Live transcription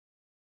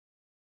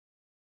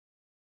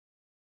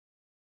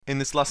In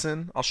this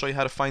lesson, I'll show you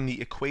how to find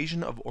the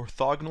equation of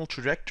orthogonal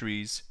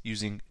trajectories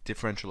using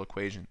differential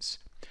equations.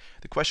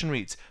 The question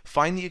reads,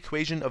 find the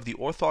equation of the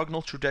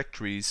orthogonal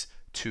trajectories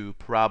to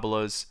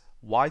parabolas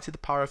y to the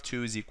power of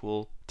 2 is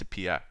equal to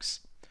px.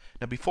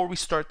 Now before we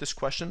start this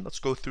question, let's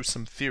go through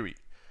some theory.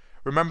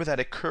 Remember that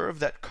a curve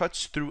that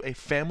cuts through a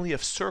family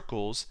of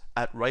circles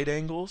at right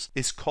angles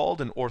is called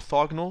an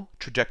orthogonal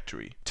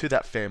trajectory to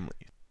that family.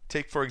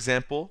 Take, for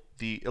example,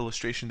 the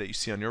illustration that you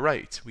see on your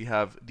right. We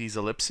have these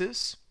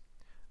ellipses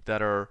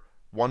that are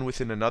one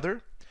within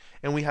another,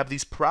 and we have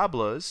these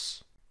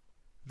parabolas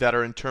that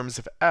are in terms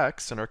of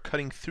x and are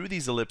cutting through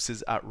these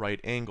ellipses at right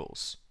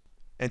angles.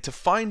 And to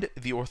find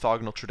the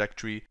orthogonal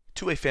trajectory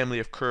to a family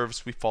of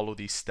curves, we follow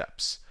these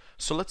steps.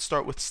 So let's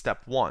start with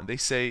step 1. They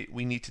say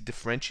we need to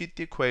differentiate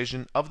the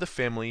equation of the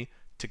family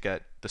to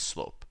get the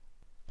slope.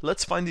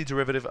 Let's find the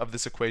derivative of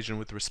this equation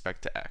with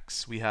respect to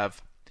x. We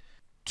have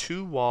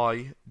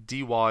 2y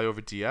dy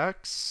over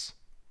dx,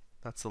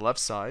 that's the left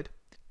side,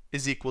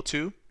 is equal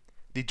to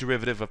the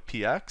derivative of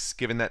px.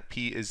 Given that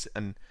p is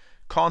a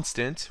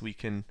constant, we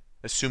can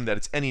assume that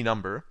it's any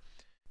number,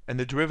 and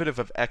the derivative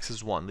of x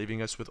is 1,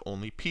 leaving us with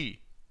only p.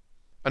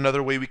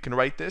 Another way we can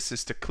write this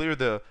is to clear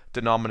the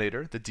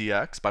denominator, the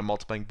dx, by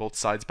multiplying both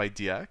sides by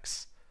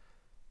dx.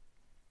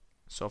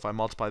 So if I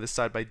multiply this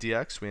side by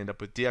dx, we end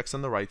up with dx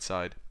on the right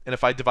side. And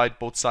if I divide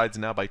both sides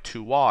now by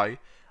 2y,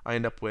 I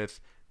end up with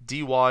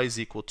dy is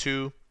equal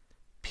to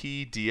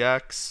p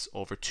dx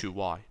over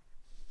 2y.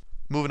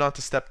 Moving on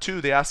to step 2,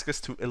 they ask us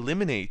to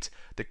eliminate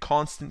the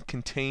constant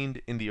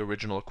contained in the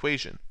original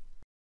equation.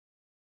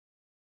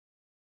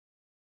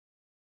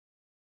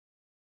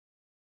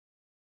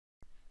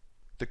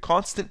 The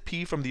constant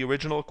p from the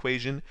original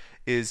equation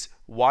is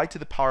y to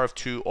the power of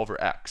 2 over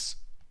x.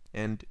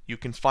 And you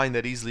can find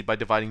that easily by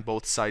dividing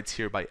both sides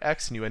here by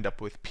x, and you end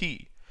up with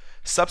p.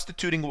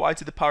 Substituting y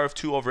to the power of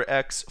 2 over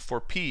x for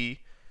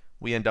p,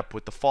 we end up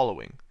with the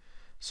following.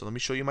 So let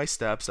me show you my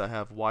steps. I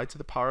have y to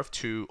the power of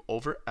 2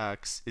 over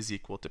x is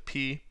equal to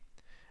p,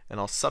 and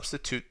I'll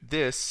substitute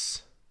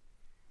this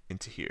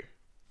into here.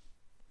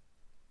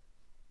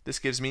 This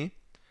gives me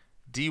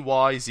dy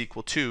is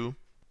equal to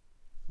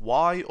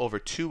y over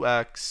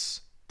 2x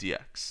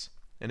dx.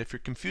 And if you're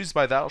confused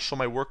by that, I'll show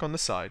my work on the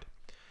side.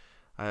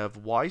 I have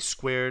y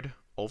squared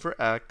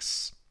over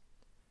x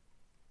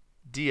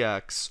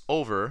dx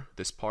over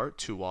this part,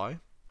 2y.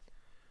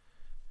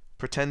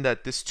 Pretend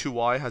that this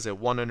 2y has a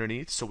 1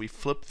 underneath, so we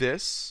flip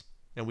this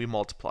and we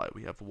multiply.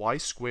 We have y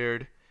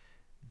squared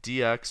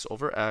dx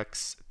over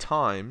x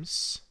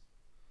times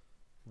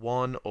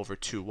 1 over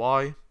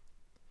 2y.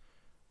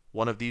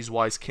 One of these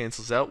y's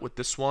cancels out with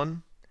this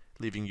one,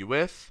 leaving you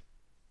with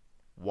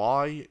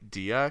y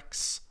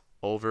dx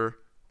over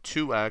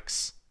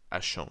 2x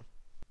as shown.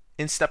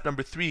 In step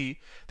number 3,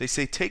 they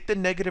say take the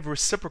negative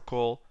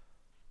reciprocal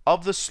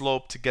of the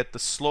slope to get the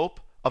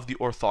slope of the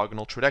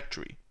orthogonal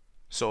trajectory.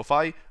 So if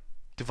I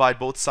divide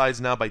both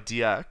sides now by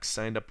dx,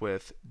 I end up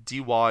with dy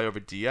over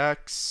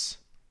dx.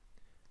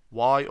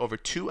 Y over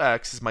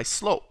 2x is my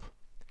slope.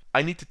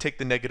 I need to take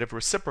the negative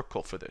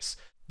reciprocal for this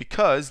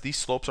because these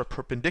slopes are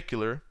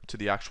perpendicular to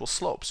the actual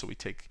slope. So we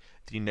take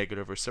the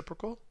negative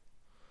reciprocal,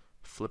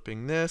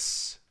 flipping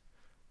this,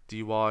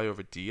 dy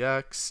over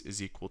dx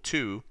is equal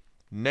to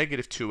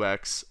negative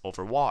 2x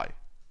over y.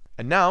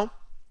 And now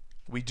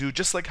we do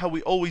just like how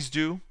we always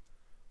do,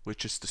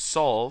 which is to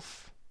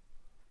solve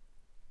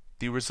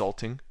the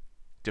resulting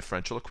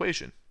differential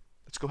equation.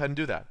 Let's go ahead and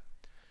do that.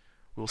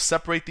 We'll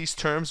separate these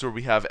terms where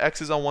we have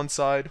x is on one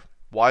side,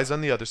 y is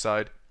on the other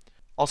side.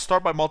 I'll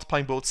start by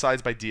multiplying both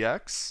sides by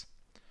dx.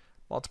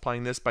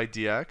 Multiplying this by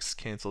dx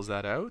cancels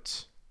that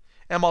out.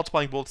 And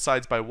multiplying both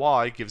sides by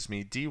y gives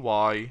me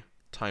dy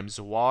times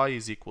y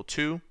is equal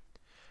to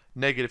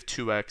negative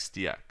 2x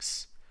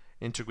dx.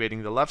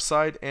 Integrating the left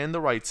side and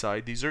the right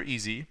side, these are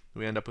easy.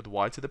 We end up with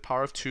y to the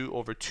power of 2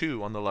 over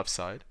 2 on the left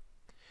side.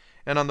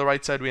 And on the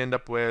right side, we end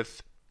up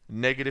with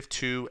negative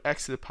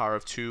 2x to the power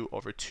of 2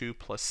 over 2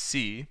 plus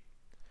c.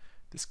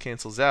 This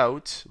cancels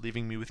out,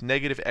 leaving me with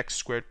negative x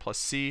squared plus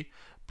c.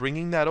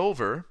 Bringing that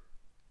over,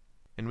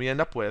 and we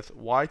end up with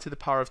y to the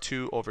power of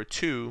 2 over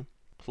 2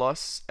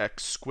 plus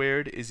x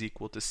squared is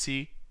equal to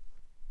c.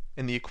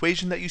 And the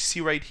equation that you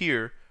see right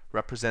here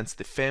represents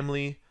the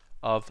family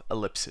of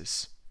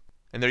ellipses.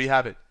 And there you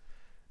have it.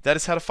 That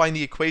is how to find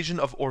the equation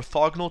of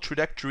orthogonal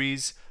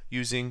trajectories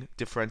using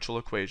differential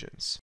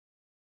equations.